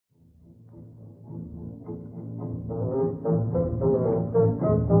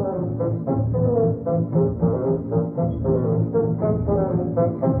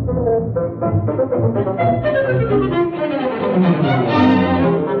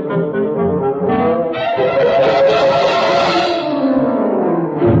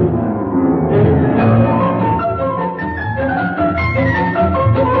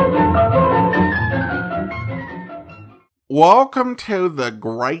Welcome to the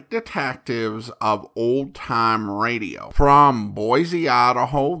Great Detectives of Old Time Radio. From Boise,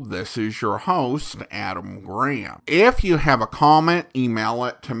 Idaho, this is your host, Adam Graham. If you have a comment, email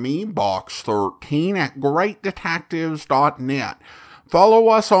it to me, box13 at greatdetectives.net. Follow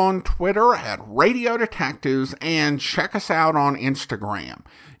us on Twitter at Radio Detectives and check us out on Instagram,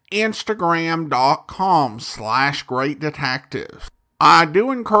 instagram.com/greatdetectives. I do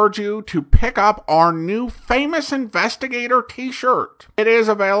encourage you to pick up our new Famous Investigator t-shirt. It is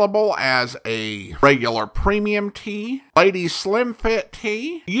available as a regular premium tee, ladies slim fit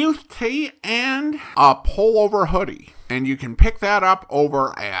tee, youth tee, and a pullover hoodie. And you can pick that up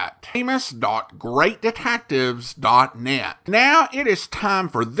over at famous.greatdetectives.net. Now it is time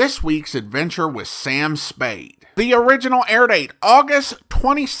for this week's adventure with Sam Spade. The original air date, August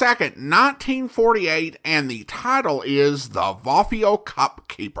 22nd, 1948, and the title is The Vaphio Cup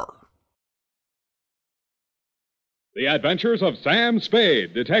Keeper. The Adventures of Sam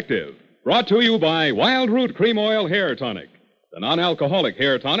Spade, Detective, brought to you by Wild Root Cream Oil Hair Tonic, the non-alcoholic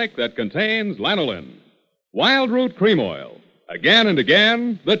hair tonic that contains lanolin. Wild Root Cream Oil, again and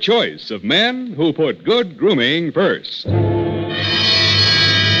again, the choice of men who put good grooming first.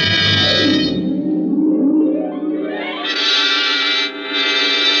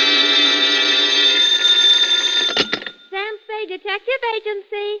 Detective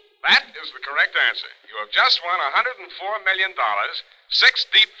Agency. That is the correct answer. You have just won $104 million,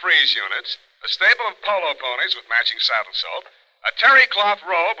 6 deep freeze units, a stable of polo ponies with matching saddle soap, a terry cloth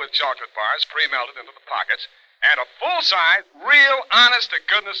robe with chocolate bars pre-melted into the pockets, and a full-size, real,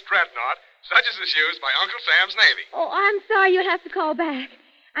 honest-to-goodness dreadnought, such as is used by Uncle Sam's Navy. Oh, I'm sorry you'll have to call back.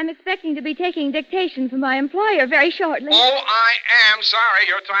 I'm expecting to be taking dictation from my employer very shortly. Oh, I am sorry.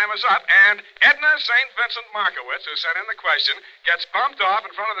 Your time is up. And Edna St. Vincent Markowitz, who sent in the question, gets bumped off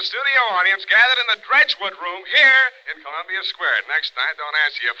in front of the studio audience gathered in the Dredgewood room here in Columbia Square. Next night, don't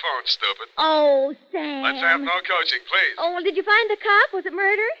answer your phone, stupid. Oh, Sam. Let's have no coaching, please. Oh, well, did you find the cup? Was it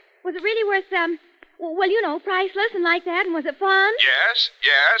murder? Was it really worth, well, you know, priceless and like that? And was it fun? Yes,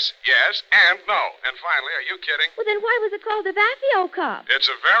 and no. And finally, are you kidding? Well, then why was it called the Vaphio Cup? It's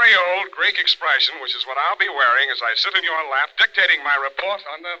a very old Greek expression, which is what I'll be wearing as I sit in your lap dictating my report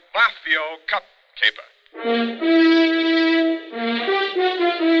on the Vaphio Cup Keeper.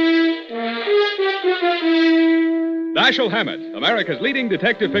 Dashiell Hammett, America's leading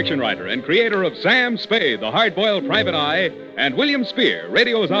detective fiction writer and creator of Sam Spade, the hard-boiled private eye, and William Spear,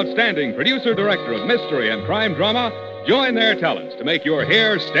 radio's outstanding producer-director of mystery and crime drama, join their talents to make your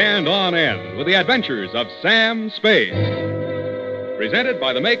hair stand on end with the adventures of Sam Spade. Presented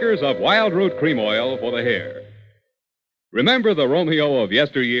by the makers of Wild Root Cream Oil for the hair. Remember the Romeo of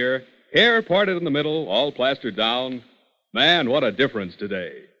yesteryear? Hair parted in the middle, all plastered down? Man, what a difference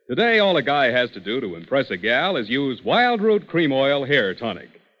today. Today, all a guy has to do to impress a gal is use Wild Root Cream Oil Hair Tonic.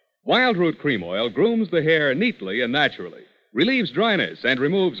 Wild Root Cream Oil grooms the hair neatly and naturally, relieves dryness, and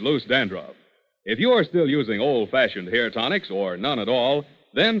removes loose dandruff. If you're still using old-fashioned hair tonics, or none at all,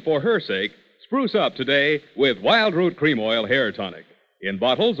 then for her sake, spruce up today with Wild Root Cream Oil Hair Tonic. In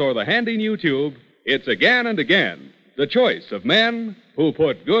bottles or the handy new tube, it's again and again the choice of men who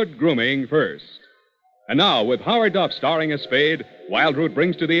put good grooming first. And now, with Howard Duff starring as Spade, Wild Root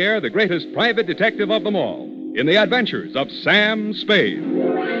brings to the air the greatest private detective of them all in the adventures of Sam Spade.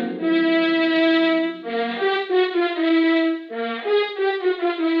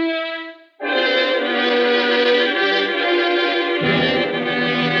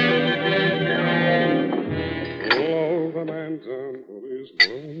 Blow the man down, police,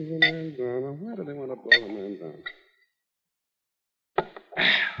 blow the man down. Why do they want to blow the man down?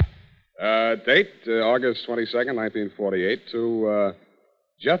 Date, August 22nd, 1948, to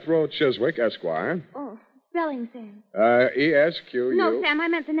Jethro Chiswick, Esquire. Oh, spelling, Sam. E-S-Q-U. No, Sam, I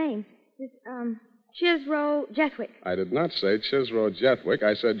meant the name. It's, Chisro Jethwick. I did not say Chisro Jethwick.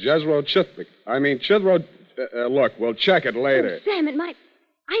 I said Jethro Chithwick. I mean, Chithro... look, we'll check it later. Oh, Sam, it might...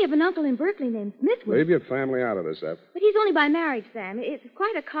 I have an uncle in Berkeley named Smithwick. Leave your family out of this, Eph. But he's only by marriage, Sam. It's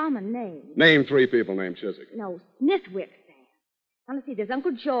quite a common name. Name 3 people named Chiswick. No, Smithwick, Sam. Now, let's see. There's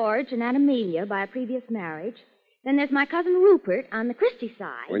Uncle George and Aunt Amelia by a previous marriage. Then there's my cousin Rupert on the Christie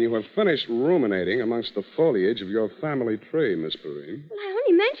side. When you have finished ruminating amongst the foliage of your family tree, Miss Perrine. Well, I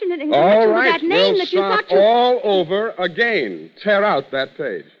only mentioned it in All connection right, with that name we'll that you start thought to... all over again. Tear out that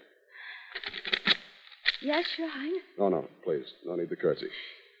page. Yes, Shrine. Oh, no, please. No need to curtsy.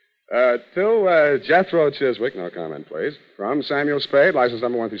 To Jethro Chiswick, no comment, please. From Samuel Spade, license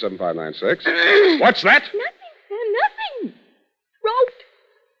number 1375596. What's that? Nothing, Sam, nothing. Wrote.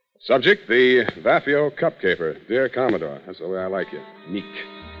 Subject, the Vaphio Cup Caper. Dear Commodore, that's the way I like you. Meek.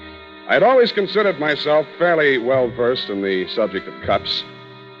 I'd always considered myself fairly well-versed in the subject of cups,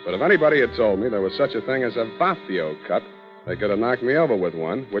 but if anybody had told me there was such a thing as a Vaphio cup, they could have knocked me over with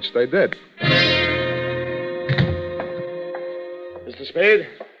one, which they did. Mr. Spade?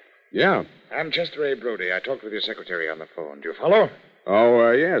 Yeah. I'm Chester A. Brody. I talked with your secretary on the phone. Do you follow?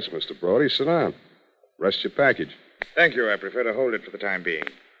 Oh, yes, Mr. Brody. Sit down. Rest your package. Thank you. I prefer to hold it for the time being.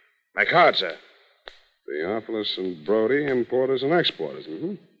 My card, sir. Theophilus and Brody, importers and exporters.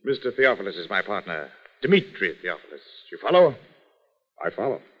 Mm-hmm. Mr. Theophilus is my partner, Dmitri Theophilus. Do you follow? I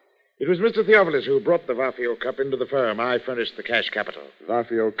follow. It was Mr. Theophilus who brought the Vaphio cup into the firm. I furnished the cash capital.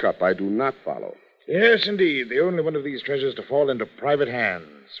 Vaphio cup. I do not follow. Yes, indeed. The only one of these treasures to fall into private hands.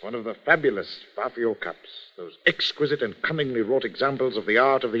 One of the fabulous Vaphio cups. Those exquisite and cunningly wrought examples of the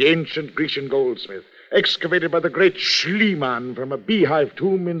art of the ancient Grecian goldsmith, excavated by the great Schliemann from a beehive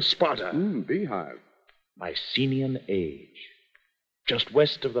tomb in Sparta. Beehive. Mycenaean age. Just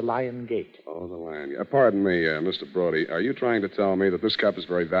west of the Lion Gate. Oh, the Lion Gate. Pardon me, Mr. Brody. Are you trying to tell me that this cup is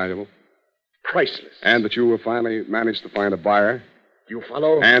very valuable? Priceless. And that you will finally manage to find a buyer? You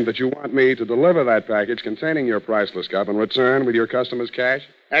follow? And that you want me to deliver that package containing your priceless cup and return with your customer's cash?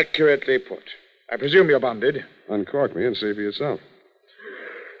 Accurately put. I presume you're bonded. Uncork me and see for yourself.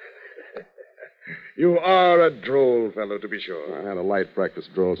 You are a droll fellow, to be sure. I had a light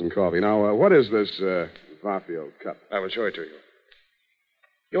breakfast, drolls and coffee. Now, what is this Vaphio cup? I will show it to you.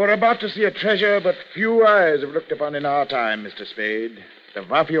 You are about to see a treasure but few eyes have looked upon in our time, Mr. Spade. The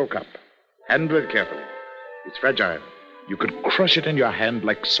Vaphio cup. Handle it carefully. It's fragile. You could crush it in your hand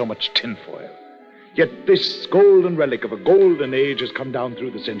like so much tinfoil. Yet this golden relic of a golden age has come down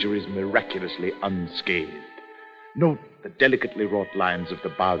through the centuries miraculously unscathed. Note the delicately wrought lines of the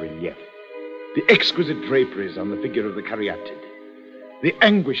bas-relief, the exquisite draperies on the figure of the caryatid, the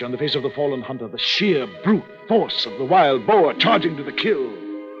anguish on the face of the fallen hunter, the sheer brute force of the wild boar charging to the kill.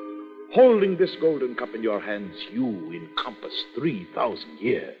 Holding this golden cup in your hands, you encompass 3,000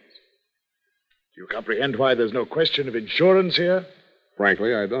 years. Do you comprehend why there's no question of insurance here?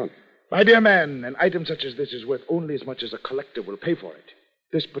 Frankly, I don't. My dear man, an item such as this is worth only as much as a collector will pay for it.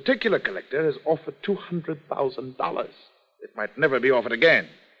 This particular collector has offered $200,000. It might never be offered again.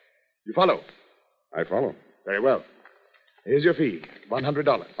 You follow? I follow. Very well. Here's your fee,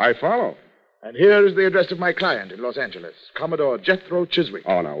 $100. I follow. And here is the address of my client in Los Angeles, Commodore Jethro Chiswick.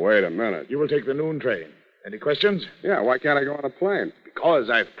 Oh, now, wait a minute. You will take the noon train. Any questions? Yeah, why can't I go on a plane? Because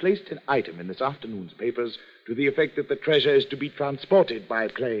I've placed an item in this afternoon's papers to the effect that the treasure is to be transported by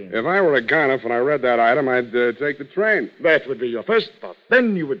plane. If I were a gonif and I read that item, I'd take the train. That would be your first thought.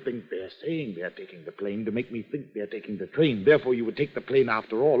 Then you would think they're saying they're taking the plane to make me think they're taking the train. Therefore, you would take the plane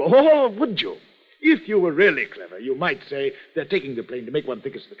after all. Oh, would you? If you were really clever, you might say they're taking the plane to make one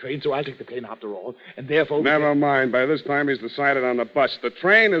think it's the train, so I'll take the plane after all, and therefore... Never mind. By this time, he's decided on the bus. The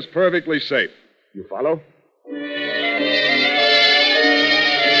train is perfectly safe. You follow?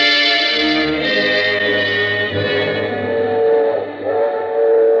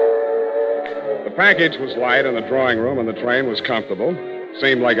 The package was light in the drawing room, and the train was comfortable.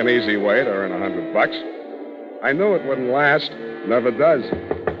 Seemed like an easy way to earn $100. I knew it wouldn't last. Never does.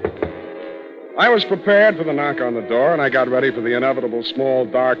 I was prepared for the knock on the door, and I got ready for the inevitable small,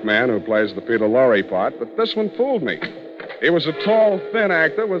 dark man who plays the Peter Lorre part, but this one fooled me. He was a tall, thin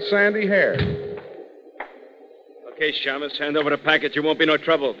actor with sandy hair. Okay, Shamus, hand over the package. You won't be no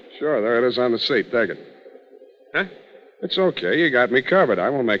trouble. Sure, there it is on the seat. Take it. Huh? It's okay. You got me covered. I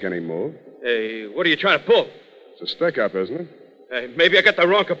won't make any move. Hey, what are you trying to pull? It's a stick-up, isn't it? Hey, maybe I got the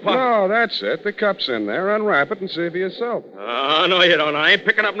wrong compartment. No, that's it. The cup's in there. Unwrap it and see for yourself. Oh, no, you don't. I ain't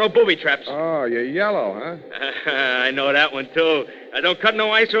picking up no booby traps. Oh, you're yellow, huh? I know that one, too. Don't cut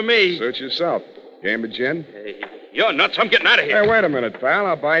no ice for me. Suit yourself. Game of gin? Hey, you're nuts. I'm getting out of here. Hey, wait a minute, pal.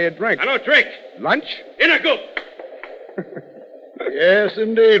 I'll buy you a drink. I don't drink. Lunch? In a go. Yes,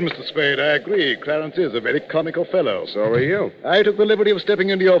 indeed, Mr. Spade. I agree. Clarence is a very comical fellow. So are you. I took the liberty of stepping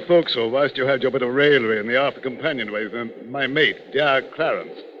into your forecastle whilst you had your bit of raillery in the after companionway with my mate, dear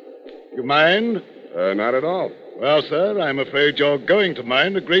Clarence. You mind? Not at all. Well, sir, I'm afraid you're going to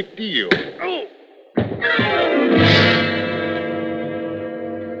mind a great deal. Oh!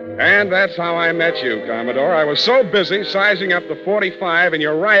 And that's how I met you, Commodore. I was so busy sizing up the .45 in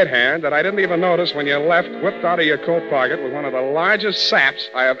your right hand that I didn't even notice when you left, whipped out of your coat pocket with one of the largest saps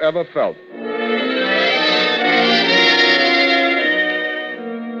I have ever felt.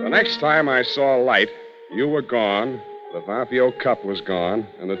 The next time I saw light, you were gone, the Vaphio cup was gone,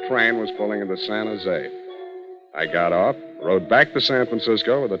 and the train was pulling into San Jose. I got off, rode back to San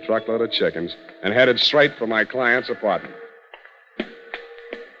Francisco with a truckload of chickens, and headed straight for my client's apartment.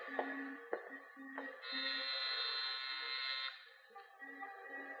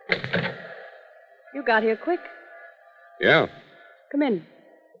 got here quick. Yeah, Come in.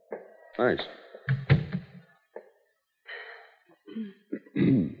 thanks.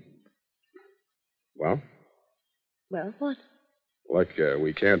 Well, Well, what? look,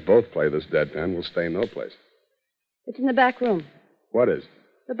 we can't both play this deadpan. We'll stay no place. It's in the back room. What is?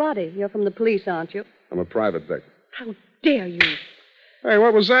 The body. You're from the police, aren't you? I'm a private dick. How dare you? Hey,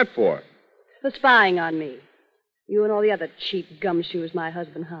 what was that for? For spying on me. You and all the other cheap gumshoes my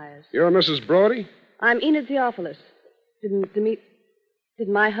husband hires. You're Mrs. Brody? I'm Enid Theophilus. Did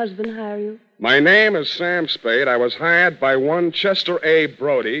my husband hire you? My name is Sam Spade. I was hired by one Chester A.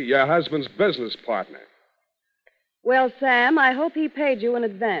 Brody, your husband's business partner. Well, Sam, I hope he paid you in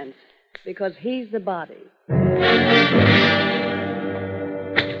advance, because he's the body.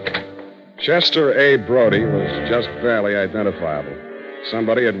 Chester A. Brody was just barely identifiable.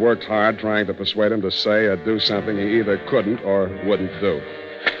 Somebody had worked hard trying to persuade him to say or do something he either couldn't or wouldn't do.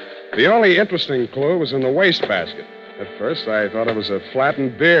 The only interesting clue was in the wastebasket. At first, I thought it was a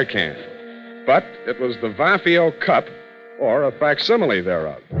flattened beer can. But it was the Vaphio cup, or a facsimile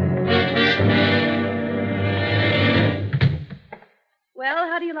thereof. Well,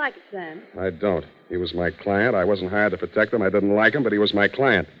 how do you like it, Sam? I don't. He was my client. I wasn't hired to protect him. I didn't like him, but he was my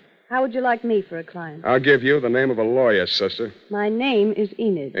client. How would you like me for a client? I'll give you the name of a lawyer, sister. My name is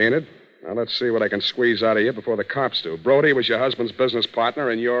Enid. Ain't it? Now, let's see what I can squeeze out of you before the cops do. Brody was your husband's business partner,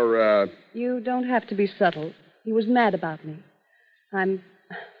 and you're, You don't have to be subtle. He was mad about me. I'm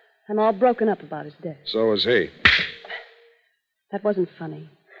all broken up about his death. So is he. That wasn't funny.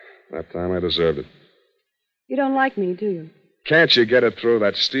 That time I deserved it. You don't like me, do you? Can't you get it through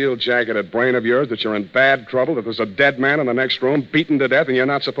that steel-jacketed brain of yours that you're in bad trouble, that there's a dead man in the next room, beaten to death, and you're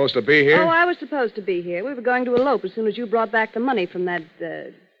not supposed to be here? Oh, I was supposed to be here. We were going to elope as soon as you brought back the money from that,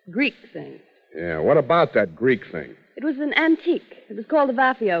 Greek thing. Yeah, what about that Greek thing? It was an antique. It was called the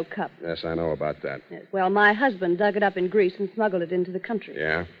Vaphio cup. Yes, I know about that. Yes. Well, my husband dug it up in Greece and smuggled it into the country.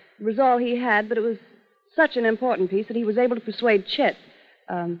 Yeah? It was all he had, but it was such an important piece that he was able to persuade Chet,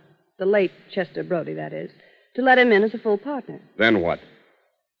 the late Chester Brody, that is, to let him in as a full partner. Then what?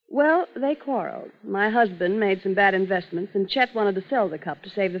 Well, they quarreled. My husband made some bad investments, and Chet wanted to sell the cup to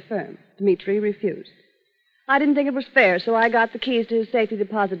save the firm. Dmitri refused. I didn't think it was fair, so I got the keys to his safety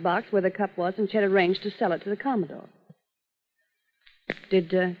deposit box where the cup was, and Chet arranged to sell it to the Commodore.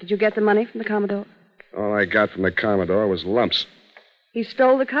 Did you get the money from the Commodore? All I got from the Commodore was lumps. He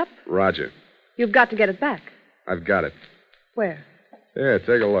stole the cup? Roger. You've got to get it back. I've got it. Where? Here,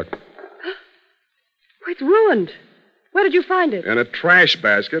 take a look. It's ruined. Where did you find it? In a trash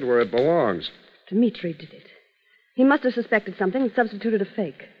basket where it belongs. Dmitri did it. He must have suspected something and substituted a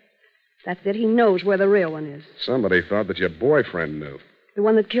fake. That's it. He knows where the real one is. Somebody thought that your boyfriend knew. The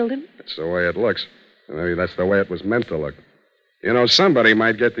one that killed him? That's the way it looks. Maybe that's the way it was meant to look. You know, somebody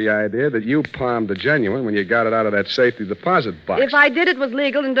might get the idea that you palmed the genuine when you got it out of that safety deposit box. If I did, it was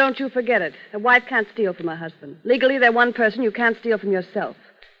legal, and don't you forget it. A wife can't steal from her husband. Legally, they're one person. You can't steal from yourself.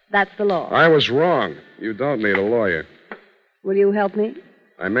 That's the law. I was wrong. You don't need a lawyer. Will you help me?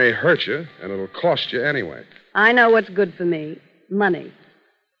 I may hurt you, and it'll cost you anyway. I know what's good for me. Money.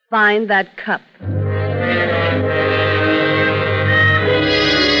 Find that cup.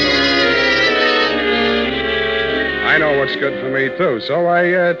 I know what's good for me, too, so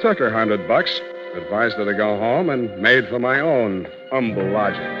I took her $100, advised her to go home, and made for my own humble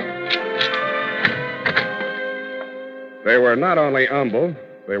lodging. They were not only humble,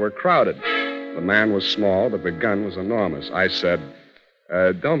 they were crowded. The man was small, but the gun was enormous. I said,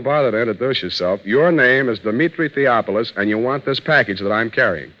 don't bother to introduce yourself. Your name is Dmitri Theophilus, and you want this package that I'm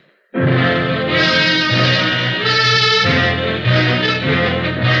carrying.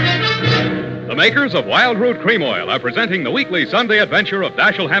 The makers of Wild Root Cream Oil are presenting the weekly Sunday adventure of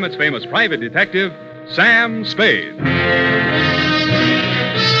Dashiell Hammett's famous private detective, Sam Spade.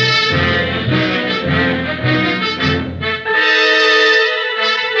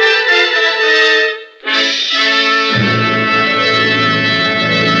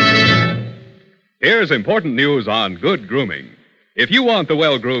 Here's important news on good grooming. If you want the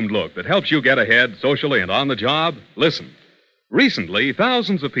well-groomed look that helps you get ahead socially and on the job, listen. Recently,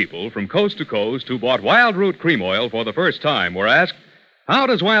 thousands of people from coast to coast who bought Wild Root Cream Oil for the first time were asked, how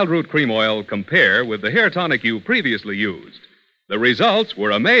does Wild Root Cream Oil compare with the hair tonic you previously used? The results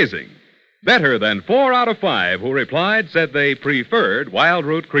were amazing. Better than 4 out of 5 who replied said they preferred Wild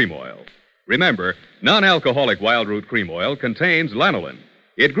Root Cream Oil. Remember, non-alcoholic Wild Root Cream Oil contains lanolin.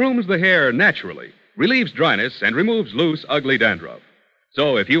 It grooms the hair naturally, relieves dryness, and removes loose, ugly dandruff.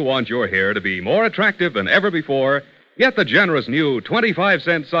 So if you want your hair to be more attractive than ever before, get the generous new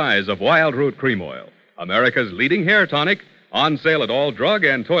 25-cent size of Wild Root Cream Oil, America's leading hair tonic, on sale at all drug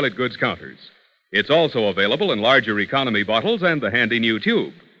and toilet goods counters. It's also available in larger economy bottles and the handy new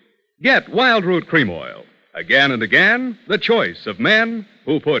tube. Get Wild Root Cream Oil. Again and again, the choice of men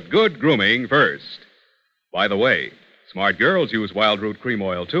who put good grooming first. By the way, smart girls use Wild Root Cream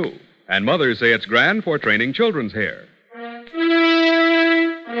Oil, too. And mothers say it's grand for training children's hair.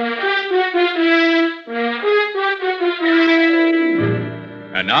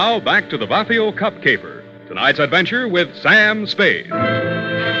 And now, back to the Vaphio Cup Caper. Tonight's adventure with Sam Spade.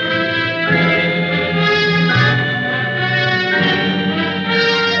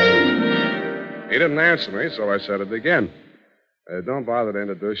 He didn't answer me, so I said it again. Don't bother to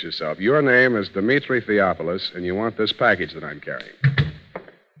introduce yourself. Your name is Dmitri Theopolis, and you want this package that I'm carrying.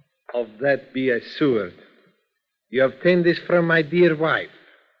 Of that be assured. You obtained this from my dear wife.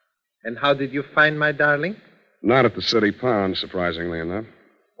 And how did you find my darling? Not at the city pound, surprisingly enough.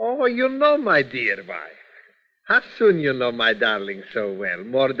 Oh, you know my dear wife. How soon you know my darling so well,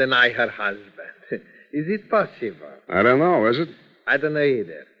 more than I, her husband? Is it possible? I don't know, is it? I don't know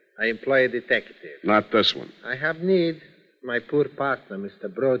either. I employ a detective. Not this one. I have need. My poor partner,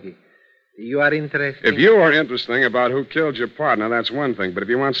 Mr. Brody. You are interested? If you are interesting about who killed your partner, that's one thing. But if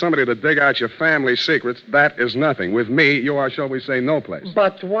you want somebody to dig out your family secrets, that is nothing. With me, you are, shall we say, no place.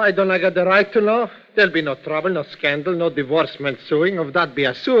 But why don't I get the right to know? There'll be no trouble, no scandal, no divorcement suing. Of that be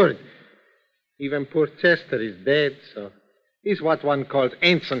assured. Even poor Chester is dead, so he's what one calls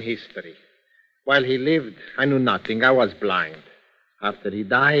ancient history. While he lived, I knew nothing. I was blind. After he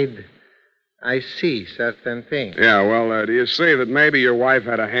died, I see certain things. Yeah, well, do you see that maybe your wife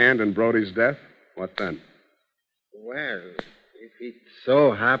had a hand in Brody's death? What then? Well, if it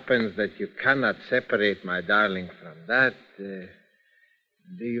so happens that you cannot separate my darling from that, do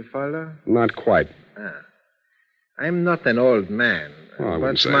you follow? Not quite. I'm not an old man,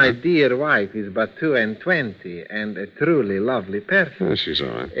 but my dear wife is but 22 and a truly lovely person. Yeah, she's all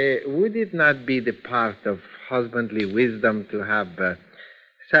right. Would it not be the part of husbandly wisdom to have,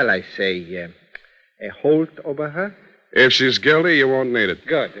 shall I say, a hold over her? If she's guilty, you won't need it.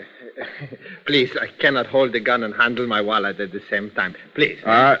 Good. Please, I cannot hold the gun and handle my wallet at the same time. Please.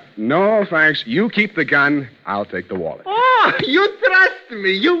 No, thanks. You keep the gun. I'll take the wallet. Oh, you trust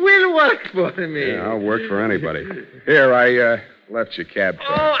me. You will work for me. Yeah, I'll work for anybody. Here, I left your cab fare.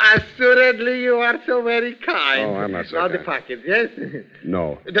 Oh, assuredly, you are so very kind. Oh, I'm not so now kind. the package, yes?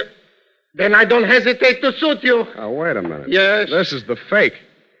 No. Then I don't hesitate to suit you. Oh, wait a minute. Yes? This is the fake.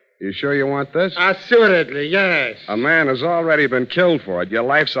 You sure you want this? Assuredly, yes. A man has already been killed for it. Your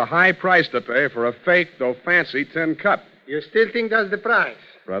life's a high price to pay for a fake, though fancy, tin cup. You still think that's the price?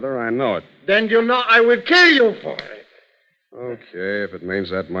 Brother, I know it. Then you know I will kill you for it. Okay, if it means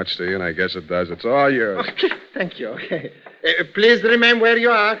that much to you, and I guess it does, it's all yours. Okay, thank you. Okay. Please remain where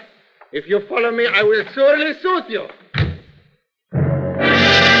you are. If you follow me, I will surely suit you.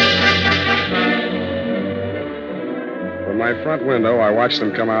 From my front window, I watched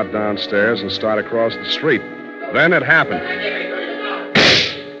them come out downstairs and start across the street. Then it happened.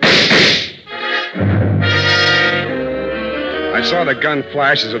 I saw the gun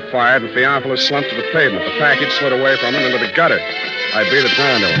flash as it fired, and Theophilus slumped to the pavement. The package slid away from him into the gutter. I beat it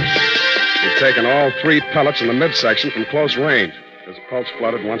down to him. He'd taken all 3 pellets in the midsection from close range. His pulse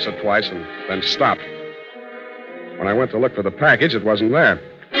fluttered once or twice and then stopped. When I went to look for the package, it wasn't there.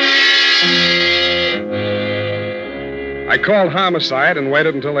 I called homicide and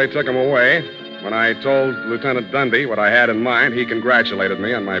waited until they took him away. When I told Lieutenant Dundee what I had in mind, he congratulated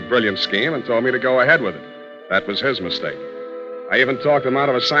me on my brilliant scheme and told me to go ahead with it. That was his mistake. I even talked him out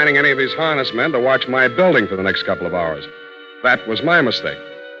of assigning any of his harness men to watch my building for the next couple of hours. That was my mistake.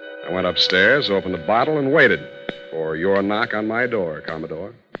 I went upstairs, opened the bottle, and waited for your knock on my door,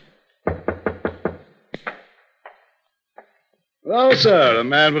 Commodore. Well, sir, a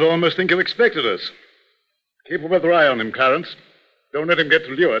man would almost think you expected us. Keep a weather eye on him, Clarence. Don't let him get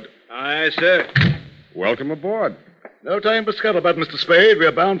lured. Aye, sir. Welcome aboard. No time for scuttlebutt, Mr. Spade. We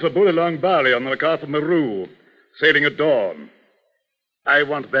are bound for Bullylong Bali on the lookout for Maru, sailing at dawn. I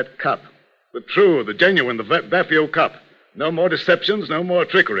want that cup. The true, the genuine, the Vaphio cup. No more deceptions, no more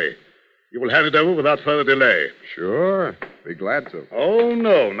trickery. You will hand it over without further delay. Sure. Be glad to. Oh,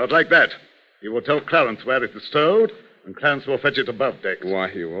 no, not like that. You will tell Clarence where it is stowed, and Clarence will fetch it above deck. Why,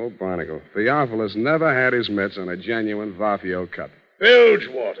 you old barnacle. Theophilus never had his mitts on a genuine Vaphio cup. Bilge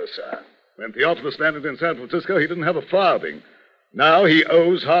water, sir. When Theophilus landed in San Francisco, he didn't have a farthing. Now he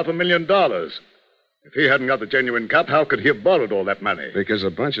owes $500,000. If he hadn't got the genuine cup, how could he have borrowed all that money? Because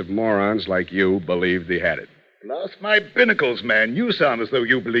a bunch of morons like you believed he had it. Blast my binnacles, man. You sound as though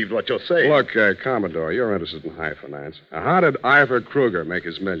you believed what you're saying. Look, Commodore, you're interested in high finance. How did Ivor Kruger make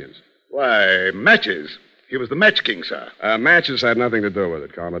his millions? Why, matches. He was the match king, sir. Matches had nothing to do with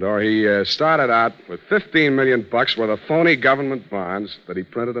it, Commodore. He started out with $15 million worth of phony government bonds that he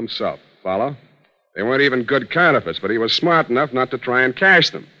printed himself. Follow? They weren't even good counterfeits, but he was smart enough not to try and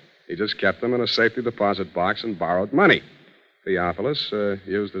cash them. He just kept them in a safety deposit box and borrowed money. Theophilus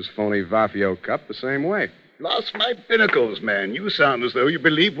used his phony Vaphio cup the same way. Lost my pinnacles, man. You sound as though you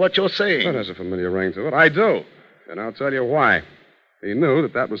believe what you're saying. Well, there's a familiar ring to it. I do. And I'll tell you why. He knew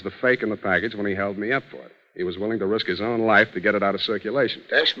that was the fake in the package when he held me up for it. He was willing to risk his own life to get it out of circulation.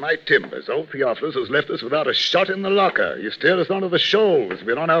 Dash my timbers. Old Theophilus has left us without a shot in the locker. You steered us onto the shoals.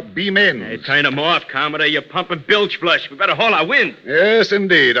 We're on our beam ends. Hey, turn them off, Commodore. You're pumping bilge flush. We better haul our wind. Yes,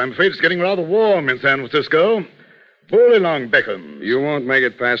 indeed. I'm afraid it's getting rather warm in San Francisco. Bully long beckons. You won't make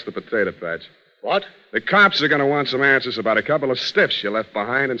it past the potato patch. What? The cops are going to want some answers about a couple of stiffs you left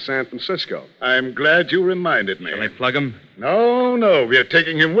behind in San Francisco. I'm glad you reminded me. Shall they plug him? No. We're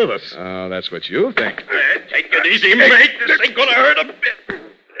taking him with us. Oh, that's what you think. Take it easy, mate. This ain't gonna hurt a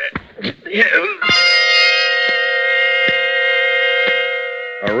bit.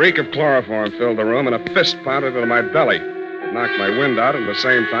 A reek of chloroform filled the room, and a fist pounded into my belly. It knocked my wind out, and at the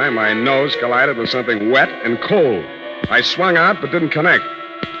same time, my nose collided with something wet and cold. I swung out, but didn't connect.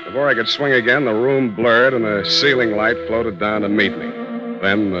 Before I could swing again, the room blurred, and a ceiling light floated down to meet me.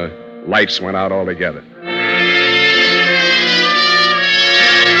 Then the lights went out altogether.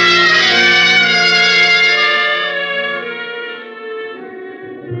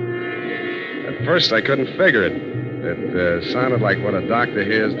 At first, I couldn't figure it. It sounded like what a doctor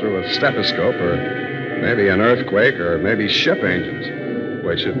hears through a stethoscope, or maybe an earthquake, or maybe ship engines,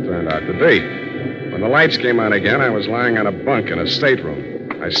 which it turned out to be. When the lights came on again, I was lying on a bunk in a stateroom.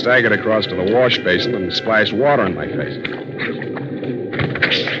 I staggered across to the wash basin and splashed water in my face.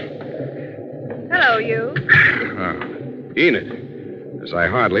 Hello, you. Oh, Enid, as I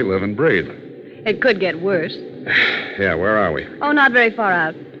hardly live and breathe. It could get worse. Yeah, where are we? Oh, not very far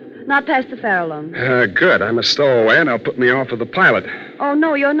out. Not past the Farallon. Good. I'm a stowaway, and they'll put me off with the pilot. Oh,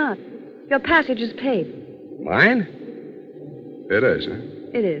 no, you're not. Your passage is paid. Mine? It is, huh?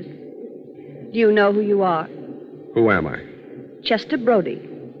 It is. Do you know who you are? Who am I? Chester Brody.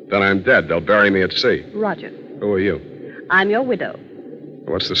 Then I'm dead. They'll bury me at sea. Roger. Who are you? I'm your widow.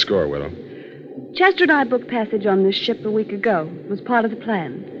 What's the score, widow? Chester and I booked passage on this ship a week ago. It was part of the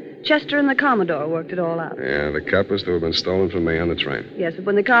plan. Chester and the Commodore worked it all out. Yeah, the cup was to have been stolen from me on the train. Yes, but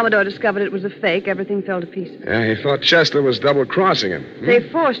when the Commodore discovered it was a fake, everything fell to pieces. Yeah, he thought Chester was double-crossing him. They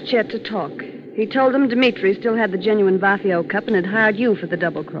forced Chet to talk. He told them Dmitri still had the genuine Vaphio cup and had hired you for the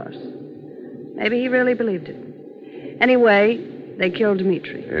double cross. Maybe he really believed it. Anyway, they killed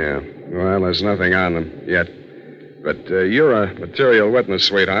Dmitri. Yeah, well, there's nothing on them yet. But you're a material witness,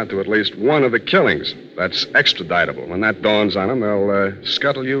 sweetheart, to at least one of the killings. That's extraditable. When that dawns on them, they'll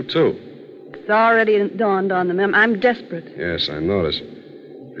scuttle you, too. It's already dawned on them. I'm desperate. Yes, I notice.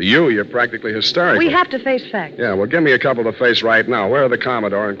 For you, you're practically hysterical. We have to face facts. Yeah, well, give me a couple to face right now. Where are the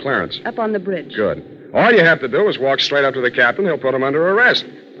Commodore and Clarence? Up on the bridge. Good. All you have to do is walk straight up to the captain. He'll put him under arrest.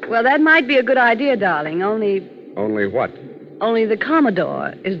 Well, that might be a good idea, darling. Only what? Only the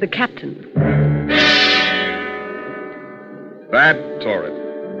Commodore is the captain. That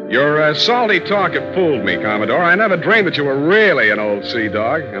torrid. Your salty talk had fooled me, Commodore. I never dreamed that you were really an old sea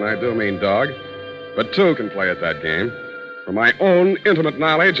dog, and I do mean dog. But two can play at that game. From my own intimate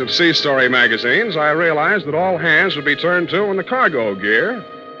knowledge of sea story magazines, I realized that all hands would be turned to in the cargo gear,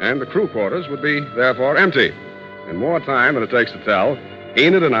 and the crew quarters would be, therefore, empty. In more time than it takes to tell,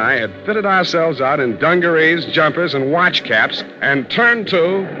 Enid and I had fitted ourselves out in dungarees, jumpers, and watch caps, and turned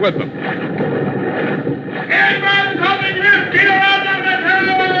to with them. Anybody coming here? Get around on the hill!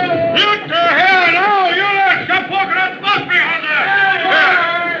 You to hell! No, you let stop walking that bus behind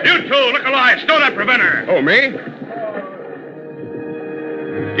there! You two, look alive. Stow that preventer. Oh, me?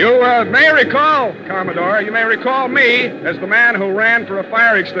 You may recall, Commodore, you may recall me as the man who ran for a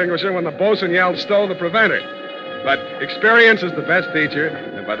fire extinguisher when the bosun yelled, stow the preventer. But experience is the best teacher,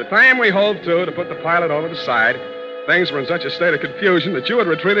 and by the time we hove to put the pilot over the side, things were in such a state of confusion that you had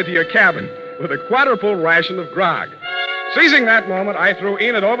retreated to your cabin with a quadruple ration of grog. Seizing that moment, I threw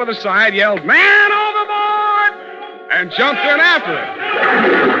Enid over the side, yelled, man overboard, and jumped in after her.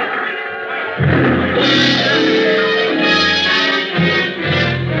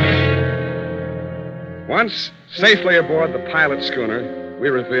 Once safely aboard the pilot schooner, we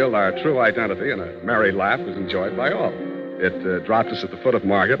revealed our true identity, and a merry laugh was enjoyed by all. It dropped us at the foot of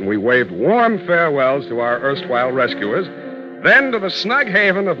Market, and we waved warm farewells to our erstwhile rescuers, then to the snug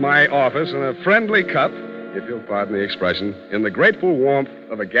haven of my office in a friendly cup, if you'll pardon the expression, in the grateful warmth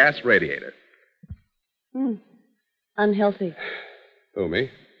of a gas radiator. Unhealthy. Who,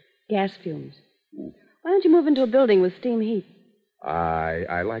 me? Gas fumes. Why don't you move into a building with steam heat?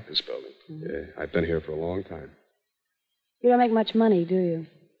 I like this building. Yeah, I've been here for a long time. You don't make much money, do you?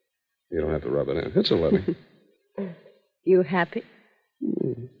 You don't have to rub it in. It's a living. You happy?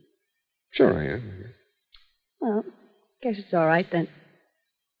 Sure I am. Well, guess it's all right then.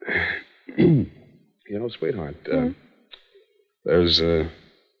 You know, sweetheart, there's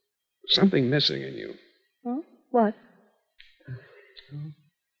something missing in you. Oh? What?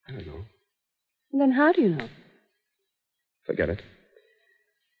 I don't know. Then how do you know? Forget it.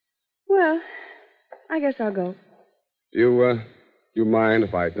 Well, I guess I'll go. Do you mind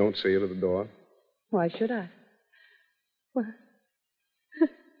if I don't see you to the door? Why should I? What?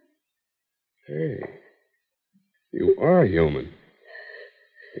 Hey, you are human.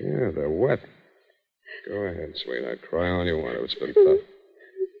 Yeah, they're wet. Go ahead, sweetheart. Cry all you want. It's been tough.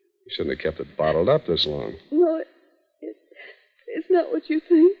 You shouldn't have kept it bottled up this long. No, it's not what you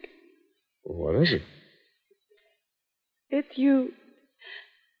think. Well, what is it? It's you.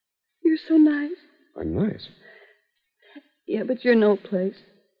 You're so nice. I'm nice. Yeah, but you're no place.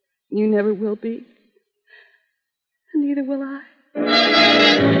 You never will be. And neither will I.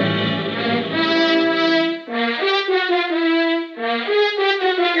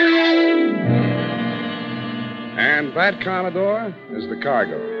 And that, Commodore, is the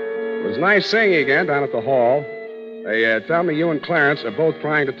cargo. It was nice seeing you again down at the hall. They tell me you and Clarence are both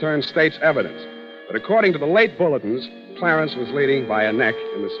trying to turn state's evidence. But according to the late bulletins, Clarence was leading by a neck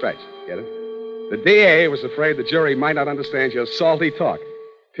in the stretch. Get it? The DA was afraid the jury might not understand your salty talk.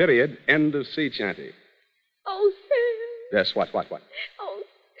 Period. End of sea chanty. Oh, Sam. Yes, what? Oh,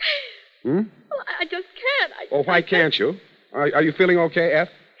 Hmm? well, I just can't. Oh, why can't you? Are you feeling okay, F?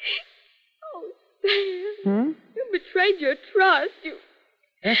 Oh, Sam. You betrayed your trust. You...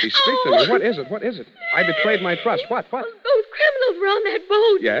 Effie, speak to me. What is it? What is it? I betrayed my trust. What? Those criminals were on that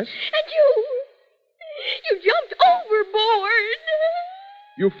boat. Yes? And you jumped overboard.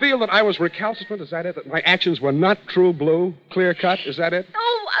 You feel that I was recalcitrant? Is that it? That my actions were not true blue, clear cut? Is that it?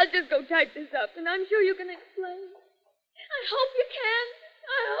 Oh, I'll just go type this up, and I'm sure you can explain. I hope you can.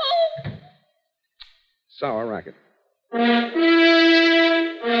 I hope. Sour racket.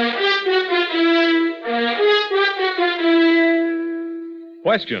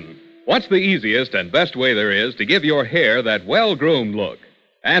 Question. What's the easiest and best way there is to give your hair that well-groomed look?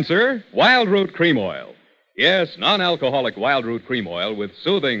 Answer, Wild Root Cream Oil. Yes, non-alcoholic Wild Root Cream Oil with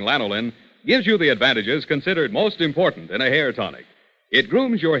soothing lanolin gives you the advantages considered most important in a hair tonic. It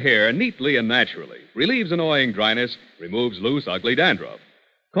grooms your hair neatly and naturally, relieves annoying dryness, removes loose, ugly dandruff.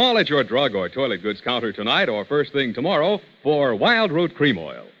 Call at your drug or toilet goods counter tonight or first thing tomorrow for Wild Root Cream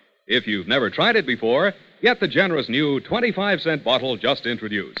Oil. If you've never tried it before, get the generous new 25-cent bottle just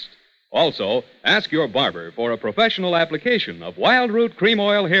introduced. Also, ask your barber for a professional application of Wild Root Cream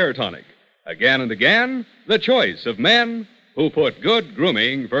Oil Hair Tonic. Again and again, the choice of men who put good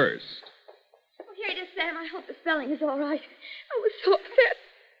grooming first. Oh, here it is, Sam. I hope the spelling is all right. I was so upset.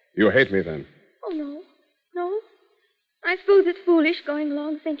 You hate me then? Oh, no. No. I suppose it's foolish going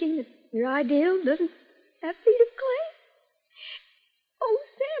along thinking that your ideal doesn't have feet of clay. Oh,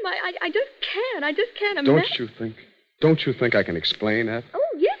 Sam, I just can't. I just can't imagine. Don't you think I can explain that?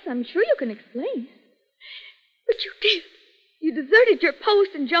 Oh, yes, I'm sure you can explain. But you did. You deserted your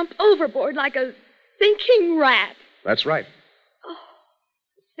post and jumped overboard like a sinking rat. That's right. Oh,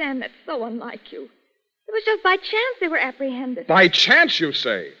 Sam, that's so unlike you. It was just by chance they were apprehended. By chance, you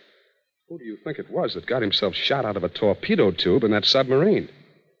say? Who do you think it was that got himself shot out of a torpedo tube in that submarine?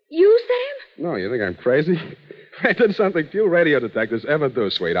 You, Sam? No, you think I'm crazy? I did something few radio detectives ever do,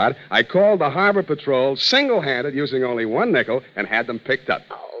 sweetheart. I called the Harbor Patrol single-handed using only one nickel and had them picked up.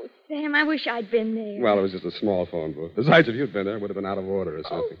 Oh, Sam, I wish I'd been there. Well, it was just a small phone booth. Besides, if you'd been there, it would have been out of order or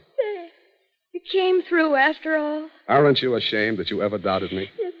something. Oh, Sam, you came through after all. Aren't you ashamed that you ever doubted me?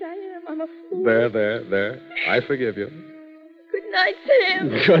 Yes, I am. I'm a fool. There. I forgive you. Good night, Sam.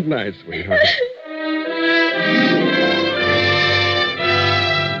 Good night, sweetheart.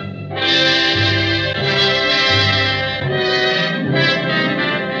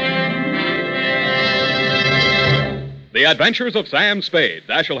 The Adventures of Sam Spade,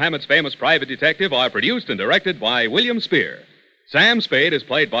 Dashiell Hammett's famous private detective, are produced and directed by William Spear. Sam Spade is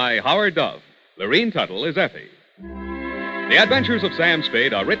played by Howard Duff. Lorene Tuttle is Effie. The Adventures of Sam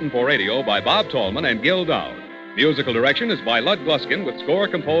Spade are written for radio by Bob Tallman and Gil Dowd. Musical direction is by Lud Gluskin with score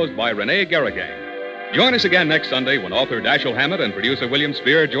composed by Rene Garrigang. Join us again next Sunday when author Dashiell Hammett and producer William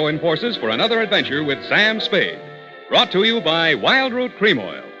Spear join forces for another adventure with Sam Spade. Brought to you by Wild Root Cream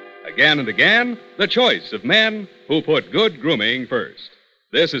Oil. Again and again, the choice of men who put good grooming first.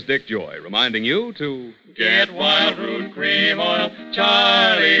 This is Dick Joy reminding you to get Wild Root Cream Oil,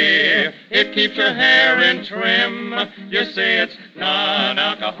 Charlie. It keeps your hair in trim. You see, it's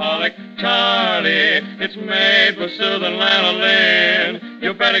non-alcoholic, Charlie. It's made with soothing lanolin.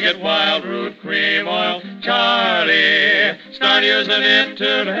 You better get Wild Root Cream Oil, Charlie. Start using it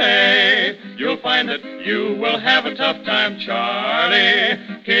today. You'll find that you will have a tough time, Charlie,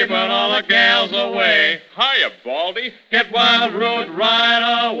 keeping all the gals away. Hiya, Baldy. Get Wild Root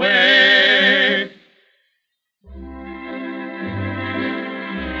right away.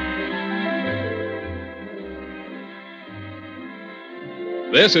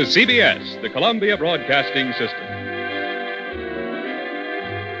 This is CBS, the Columbia Broadcasting System.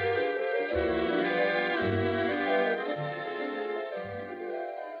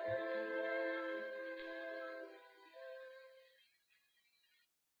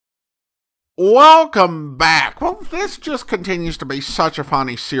 Welcome back. Well, this just continues to be such a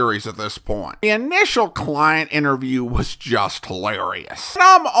funny series at this point. The initial client interview was just hilarious. And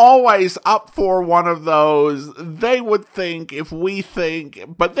I'm always up for one of those, they would think if we think,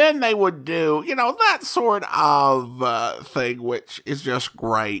 but then they would do, that sort of thing, which is just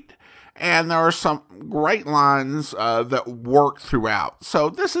great. And there are some great lines that work throughout. So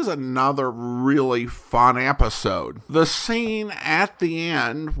this is another really fun episode. The scene at the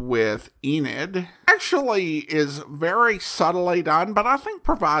end with Enid actually is very subtly done, but I think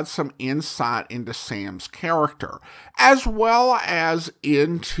provides some insight into Sam's character, as well as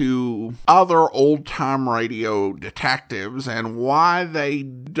into other old-time radio detectives and why they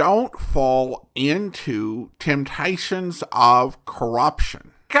don't fall into temptations of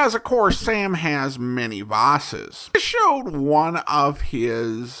corruption. Because, of course, Sam has many vices. It showed one of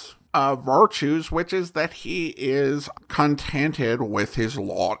his virtues, which is that he is contented with his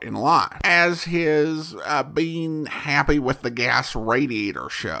lot in life, as his being happy with the gas radiator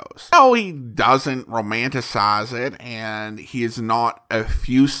shows. No, he doesn't romanticize it, and he is not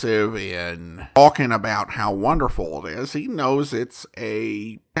effusive in talking about how wonderful it is. He knows it's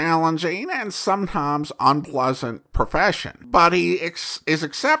a challenging and sometimes unpleasant profession, but he is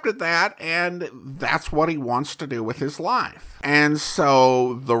accepted that, and that's what he wants to do with his life. And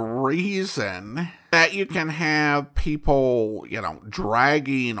so the reason that you can have people,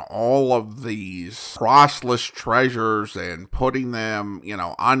 dragging all of these priceless treasures and putting them,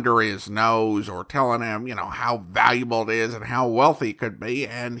 under his nose, or telling him, how valuable it is and how wealthy it could be,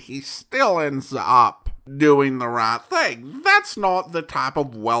 and he still ends up doing the right thing. That's not the type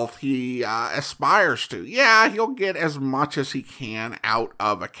of wealth he aspires to. Yeah, he'll get as much as he can out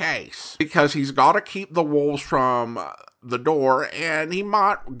of a case, because he's got to keep the wolves from the door, and he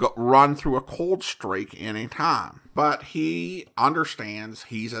might run through a cold streak any time. But he understands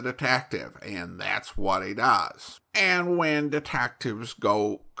he's a detective, and that's what he does. And when detectives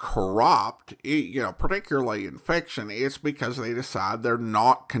go corrupt, particularly in fiction, it's because they decide they're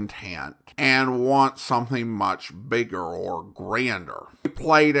not content and want something much bigger or grander. We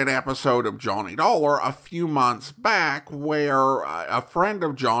played an episode of Johnny Dollar a few months back where a friend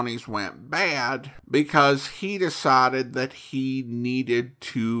of Johnny's went bad because he decided that he needed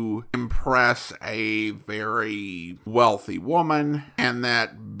to impress a very wealthy woman, and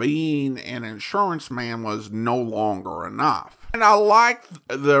that being an insurance man was no longer enough. And I like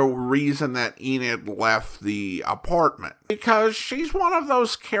the reason that Enid left the apartment, because she's one of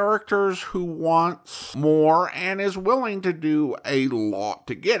those characters who wants more and is willing to do a lot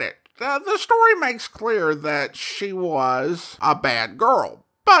to get it. The story makes clear that she was a bad girl,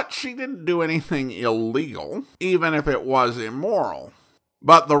 but she didn't do anything illegal, even if it was immoral.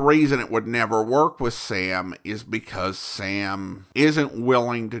 But the reason it would never work with Sam is because Sam isn't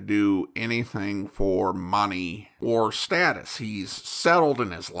willing to do anything for money or status. He's settled in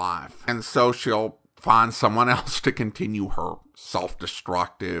his life, and so she'll find someone else to continue her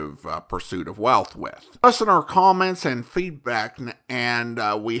self-destructive pursuit of wealth with. Listener comments and feedback,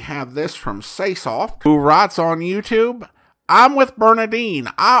 and we have this from Saysoft, who writes on YouTube, I'm with Bernadine.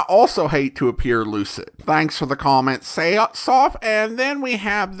 I also hate to appear lucid. Thanks for the comment, Saysoft. And then we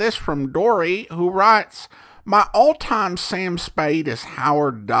have this from Dory, who writes, my all-time Sam Spade is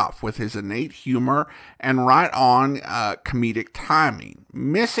Howard Duff with his innate humor and right-on comedic timing.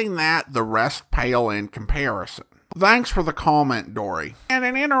 Missing that, the rest pale in comparison. Thanks for the comment, Dory. And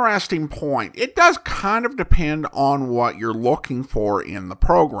an interesting point. It does kind of depend on what you're looking for in the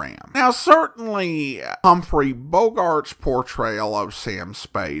program. Now, certainly, Humphrey Bogart's portrayal of Sam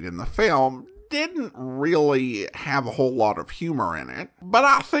Spade in the film didn't really have a whole lot of humor in it. But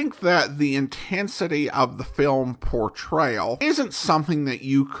I think that the intensity of the film portrayal isn't something that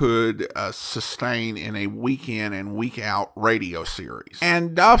you could sustain in a week in and week out radio series.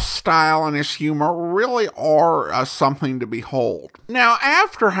 And Duff's style and his humor really are something to behold. Now,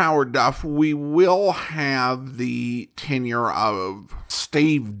 after Howard Duff, we will have the tenure of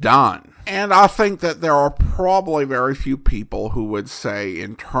Steve Dunn. And I think that there are probably very few people who would say,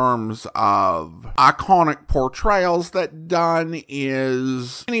 in terms of iconic portrayals, that Dunn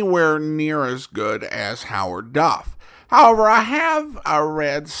is anywhere near as good as Howard Duff. However, I have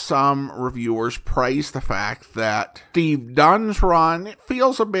read some reviewers praise the fact that Steve Dunn's run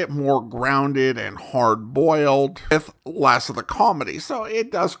feels a bit more grounded and hard-boiled, with less of the comedy, so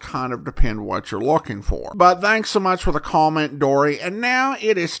it does kind of depend what you're looking for. But thanks so much for the comment, Dory, and now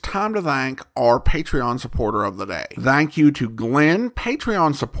it is time to thank our Patreon supporter of the day. Thank you to Glenn,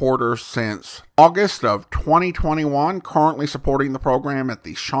 Patreon supporter since August of 2021, currently supporting the program at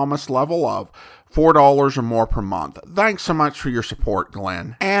the Shamus level of $4 or more per month. Thanks so much for your support,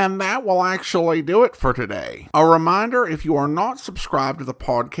 Glenn. And that will actually do it for today. A reminder, if you are not subscribed to the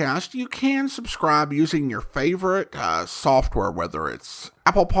podcast, you can subscribe using your favorite software, whether it's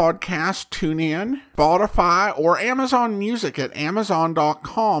Apple Podcasts, TuneIn, Spotify, or Amazon Music at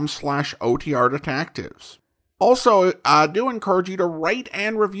amazon.com/OTR Detectives. Also, I do encourage you to rate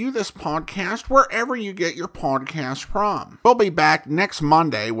and review this podcast wherever you get your podcast from. We'll be back next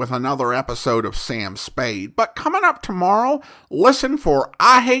Monday with another episode of Sam Spade. But coming up tomorrow, listen for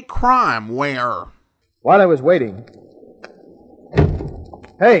I Hate Crime, where... While I was waiting...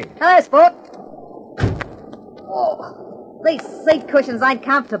 Hey! Hello, Sport. Oh, these seat cushions ain't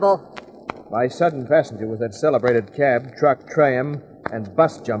comfortable. My sudden passenger was that celebrated cab, truck, tram, and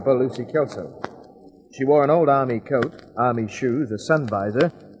bus jumper, Lucy Kelso. She wore an old army coat, army shoes, a sun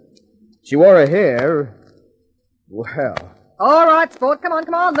visor. She wore her hair... Well... All right, Sport, come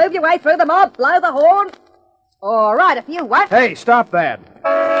on. Move your way through the mob. Blow the horn. All right, if you want. Hey, stop that.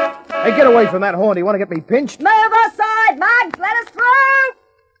 Hey, get away from that horn. Do you want to get me pinched? Move aside, Mugs. Let us through.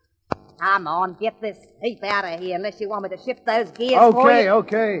 Come on, get this heap out of here, unless you want me to shift those gears for you.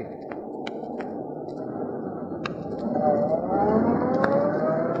 Okay.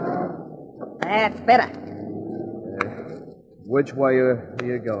 That's better. Which way are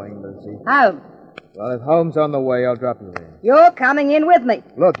you going, Lucy? Home. Well, if home's on the way, I'll drop you there. You're coming in with me.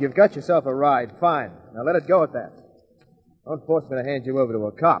 Look, you've got yourself a ride. Fine. Now let it go at that. Don't force me to hand you over to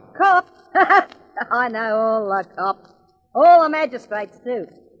a cop. Cop? I know all the cops. All the magistrates, too.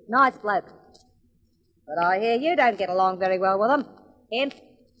 Nice blokes. But I hear you don't get along very well with them. Kent?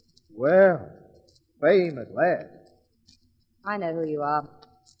 Well, fame at last. I know who you are.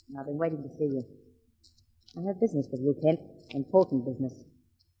 And I've been waiting to see you. I have business with you, Kent. Important business.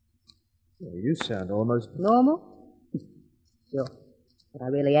 Well, you sound almost... Normal? Sure. But I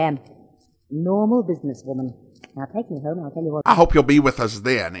really am. Normal businesswoman. Now take me home and I'll tell you what... I hope you'll be with us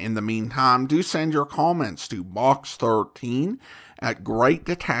then. In the meantime, do send your comments to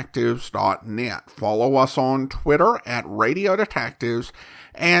box13@greatdetectives.net. Follow us on Twitter at Radio Detectives.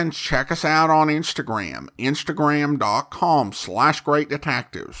 And check us out on Instagram,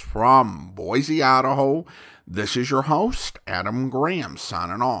 instagram.com/greatdetectives. From Boise, Idaho, this is your host, Adam Graham,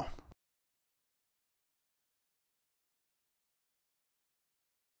 signing off.